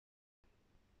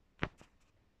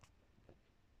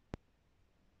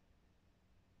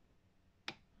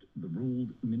ruled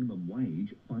minimum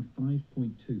wage by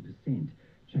 5.2%.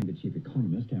 Chamber Chief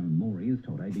Economist Aaron Morey has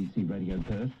told ABC Radio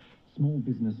Perth small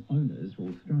business owners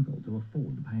will struggle to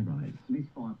afford the pay rise. This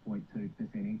 5.2%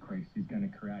 increase is going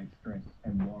to create stress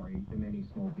and worry for many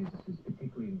small businesses,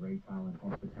 particularly in retail and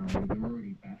hospitality. They're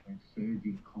already battling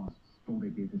surging costs for their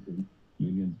businesses.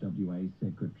 Unions WA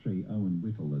Secretary Owen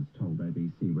Whittle has told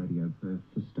ABC Radio Perth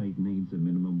the state needs a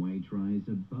minimum wage rise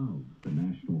above the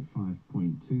national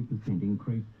 5.2%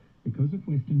 increase because of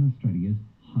Western Australia's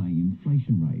high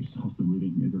inflation rate. Cost of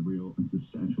living is a real and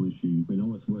substantial issue. We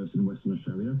know it's worse in Western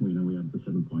Australia. We know we have the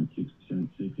 7.6%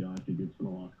 CPI figures for the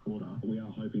last quarter. We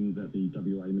are hoping that the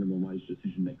WA minimum wage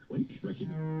decision next week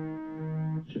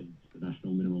recognises the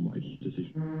national minimum wage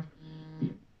decision.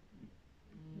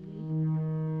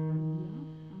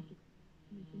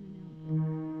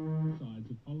 Sides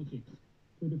of politics.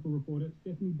 Political reporter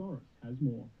Stephanie Boris